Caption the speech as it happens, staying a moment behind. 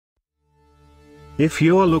If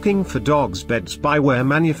you're looking for dogs beds by Ware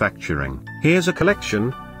Manufacturing, here's a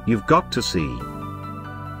collection you've got to see.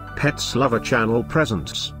 Pets Lover Channel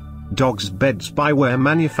presents Dogs Beds by Ware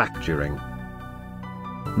Manufacturing.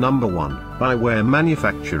 Number 1, by Ware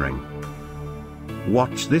Manufacturing.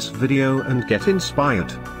 Watch this video and get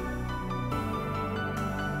inspired.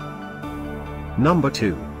 Number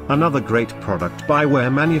 2, another great product by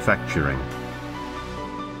Ware Manufacturing.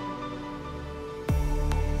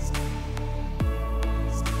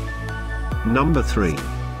 Number 3.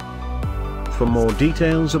 For more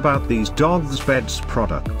details about these dogs beds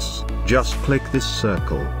products, just click this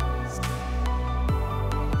circle.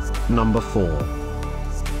 Number 4.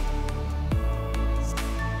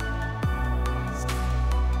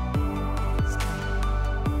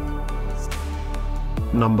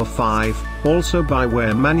 Number 5, also by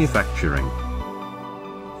Ware Manufacturing.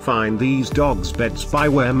 Find these dogs beds by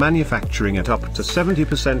Ware Manufacturing at up to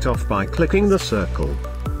 70% off by clicking the circle.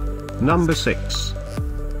 Number 6.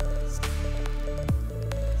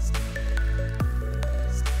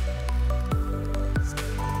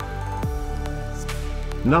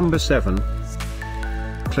 Number 7.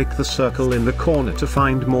 Click the circle in the corner to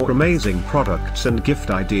find more amazing products and gift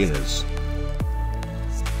ideas.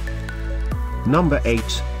 Number 8.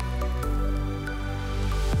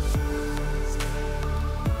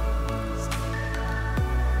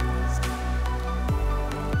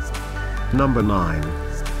 Number 9.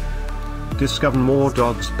 Discover more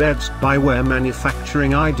dogs beds by Ware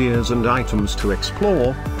Manufacturing ideas and items to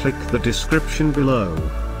explore. Click the description below.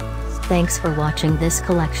 Thanks for watching this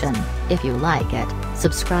collection. If you like it,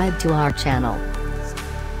 subscribe to our channel.